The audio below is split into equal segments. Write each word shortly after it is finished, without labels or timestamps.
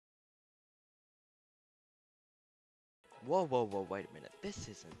Whoa, whoa, whoa, wait a minute. This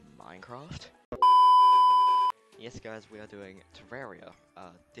isn't Minecraft. Yes, guys, we are doing Terraria, a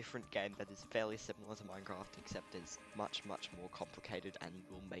different game that is fairly similar to Minecraft, except is much, much more complicated and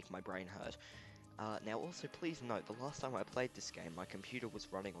will make my brain hurt. Now, also, please note, the last time I played this game, my computer was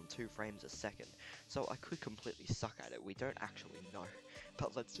running on 2 frames a second, so I could completely suck at it. We don't actually know.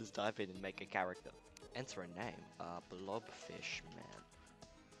 But let's just dive in and make a character. Enter a name. Blobfish Man.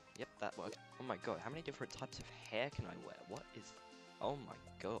 Yep, that works. Oh my god, how many different types of hair can I wear? What is... Oh my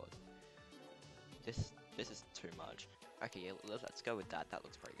god. This is too much. Okay, yeah, let's go with that. That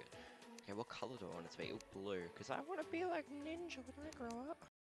looks pretty good. Okay, what color do I want it to be? Oh, blue, because I want to be like Ninja when I grow up.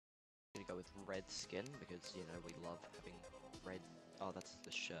 I'm gonna go with red skin, because, you know, we love having red... Oh, that's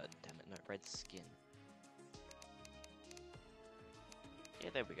the shirt, damn it. No, red skin. Yeah,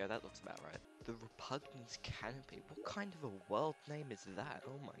 there we go, that looks about right. The Repugnance Canopy. What kind of a world name is that?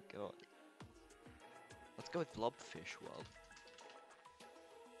 Oh my god. Let's go with Blobfish World.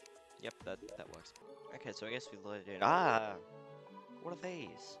 Yep, that works. Okay, so I guess we load in. Ah! What are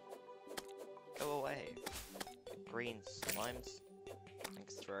these? Go away. Green slimes.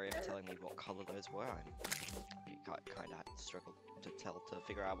 Thanks, Terraria, for telling me what color those were. You kinda had to struggle to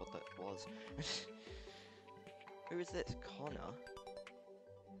figure out what that was. Who is this? Connor?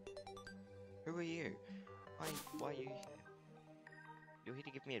 Who are you? Why are you here? You're here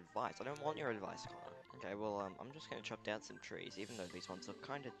to give me advice. I don't want your advice, Connor. Okay, well, I'm just gonna chop down some trees, even though these ones are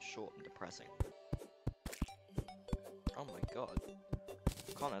kinda short and depressing. Oh my god.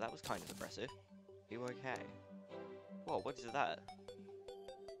 Connor, that was kind of impressive. You okay? Whoa, what is that?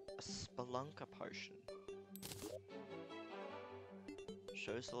 A Spelunker potion.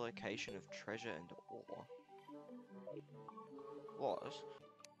 Shows the location of treasure and ore. What?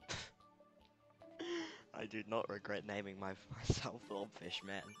 I do not regret naming myself Blobfish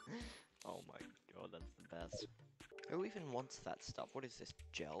Man. Oh my god, that's the best. Who even wants that stuff? What is this?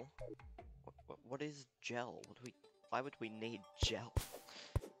 Gel? What is gel? Why would we need gel?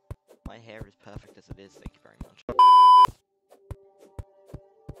 My hair is perfect as it is, thank you very much.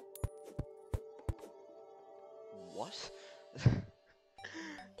 What?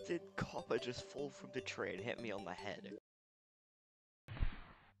 Did copper just fall from the tree and hit me on the head?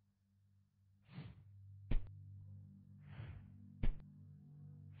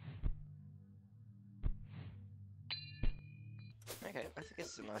 Okay, I think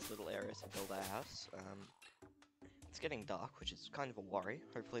it's a nice little area to build our house. It's getting dark, which is kind of a worry.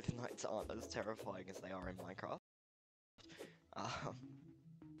 Hopefully the nights aren't as terrifying as they are in Minecraft.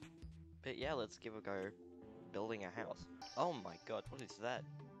 But yeah, let's give a go building a house. Oh my god, what is that?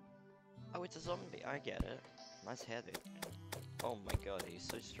 Oh, it's a zombie, I get it. Nice hair, dude. Oh my god, he's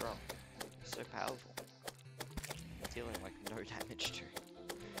so strong. He's so powerful. He's dealing like no damage to him.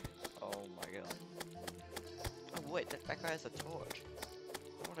 Oh my god. Oh wait, that guy has a torch.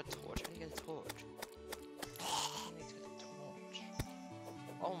 I want a torch. How do you get a torch? I need to get a torch.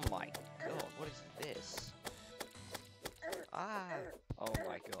 Oh my god, what is this? Ah! Oh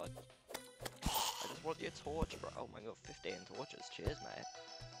my god. I just want your torch, bro. Oh my god, 15 torches. Cheers, mate.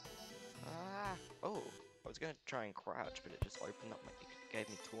 Ah! Oh! I was gonna try and crouch, but it just opened up it gave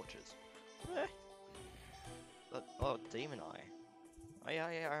me torches. Oh, Demon Eye. Oh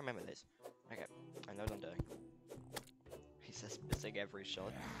yeah, I remember this. Okay, I know what I'm doing. He's just missing every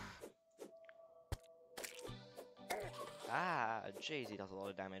shot. Ah, jeez, he does a lot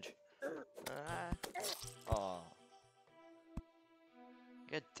of damage. Ah. Oh.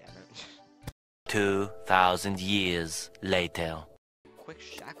 God damn it. 2,000 years later. Quick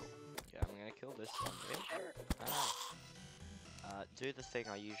shackle. Yeah, I'm gonna kill this zombie. Do the thing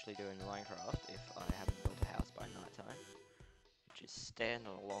I usually do in Minecraft if I haven't built a house by nighttime, which is stand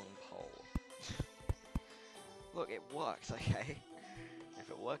on a long pole. Look, it works, okay? If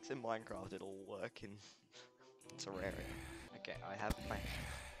it works in Minecraft, it'll work in Terraria. Okay, I have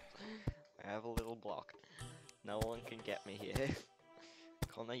a little block. No one can get me here.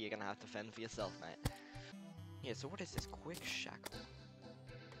 Connor, you're gonna have to fend for yourself, mate. Yeah, so what is this? Quick shackle.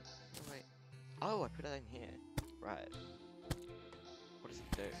 Oh, wait. Oh, I put it in here. Right. What does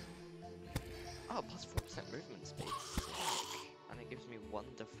it do? Oh, plus 4% movement speed. Sick. And it gives me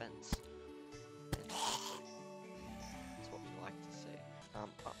 1 defense. Fantastic. That's what we like to see.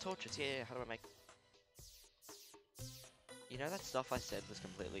 Torches, yeah, how do I make... You know that stuff I said was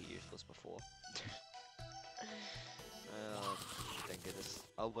completely useless before? Oh, thank goodness.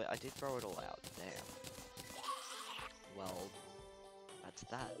 Oh wait, I did throw it all out. Damn. Well, that's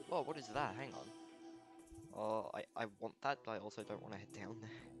that. Whoa, what is that? Hang on. Oh, I want that, but I also don't want to head down there.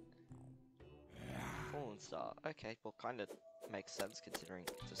 Fallen star. Okay, well, kind of makes sense considering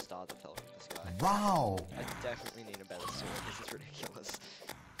it's a starter filming this guy. Wow! I definitely need a better sword. This is ridiculous.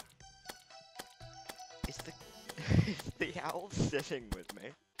 Is the is the owl sitting with me?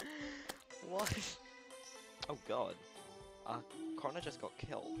 What? Oh god. Connor just got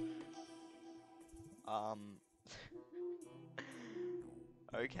killed.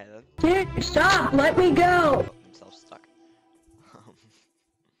 Okay then. Dude, stop! Let me go! Got himself stuck. Oh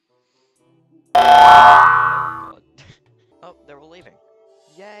god. Oh, they're all leaving.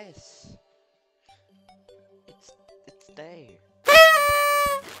 Yes! It's day.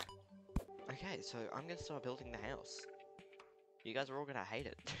 Okay, so I'm gonna start building the house. You guys are all gonna hate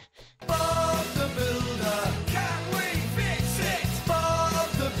it. Bob the Builder, can we fix it? Bob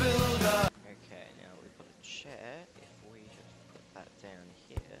the Builder. Okay, now we put a chair. If we just put that down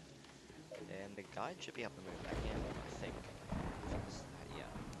here, then the guide should be able to move back in, I think. Fix that,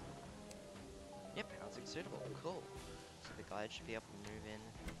 yeah. Yep, housing suitable. Cool. So the guide should be able to move in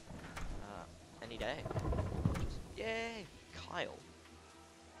any day. Yay! Kyle.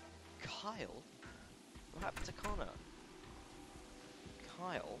 Kyle? What happened to Connor?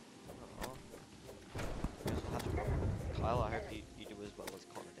 Kyle? Oh. Guess we'll have to... Kyle, I hope you do as well as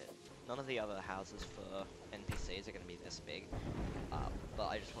Connor did. None of the other houses for NPCs are going to be this big, but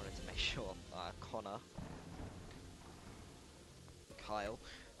I just wanted to make sure Connor, Kyle,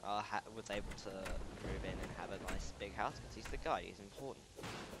 was able to move in and have a nice big house, because he's the guy, he's important.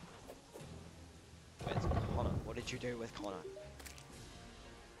 Where's Connor? What did you do with Connor?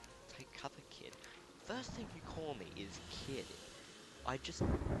 Take cover, kid. First thing you call me is kid. I just...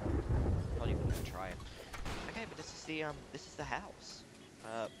 not even gonna try it. Okay, but this is the house.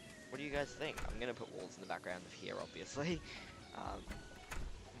 What do you guys think? I'm gonna put walls in the background of here, obviously.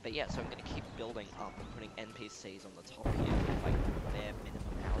 But yeah, so I'm gonna keep building up and putting NPCs on the top here, like their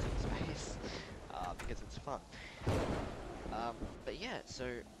minimum housing space, because it's fun. But yeah, so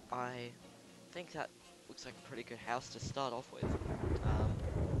I think that looks like a pretty good house to start off with.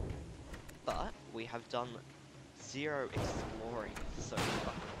 But we have done 0 exploring so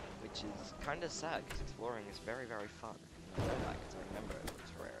far, which is kind of sad, because exploring is very, very fun. And I know that because I remember it from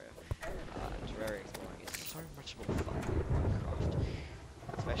Terraria. Terraria exploring is so much more fun than Minecraft,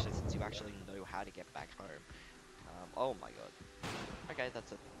 especially since you actually know how to get back home. Oh my god. Okay,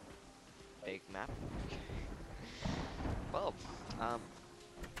 that's a big map. Well,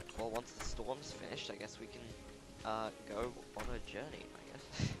 once the storm's finished, I guess we can go on a journey, I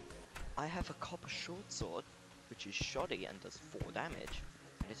guess. I have a copper short sword, which is shoddy and does 4 damage.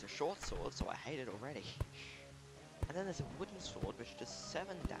 And it's a short sword, so I hate it already. And then there's a wooden sword, which does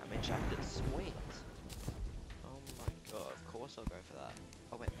 7 damage and it swings. Oh my god, of course I'll go for that.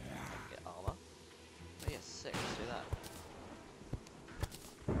 Oh wait, I can get armor. Oh yeah, sick, let's do that.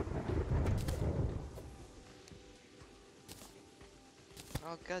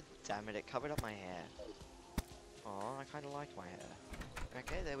 Oh god damn it covered up my hair. Oh, I kinda liked my hair.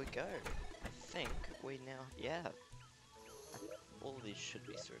 Okay, there we go. I think we now, yeah. All of these should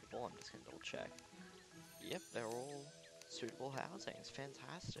be suitable, I'm just gonna double check. Yep, they're all suitable housings,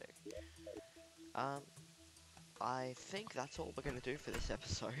 fantastic. I think that's all we're gonna do for this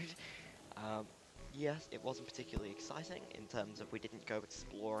episode. Yes, it wasn't particularly exciting in terms of we didn't go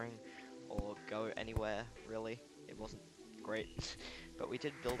exploring or go anywhere, really. It wasn't great, but we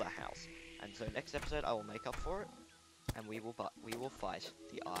did build a house. And so next episode I will make up for it, and we will fight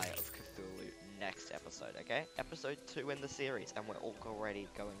the Eye of Cthulhu next episode, okay? Episode 2 in the series, and we're already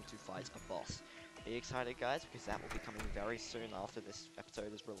going to fight a boss. Be excited, guys, because that will be coming very soon after this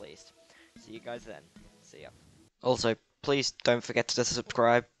episode is released. See you guys then. See ya. Also, please don't forget to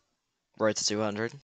subscribe. Road to 200.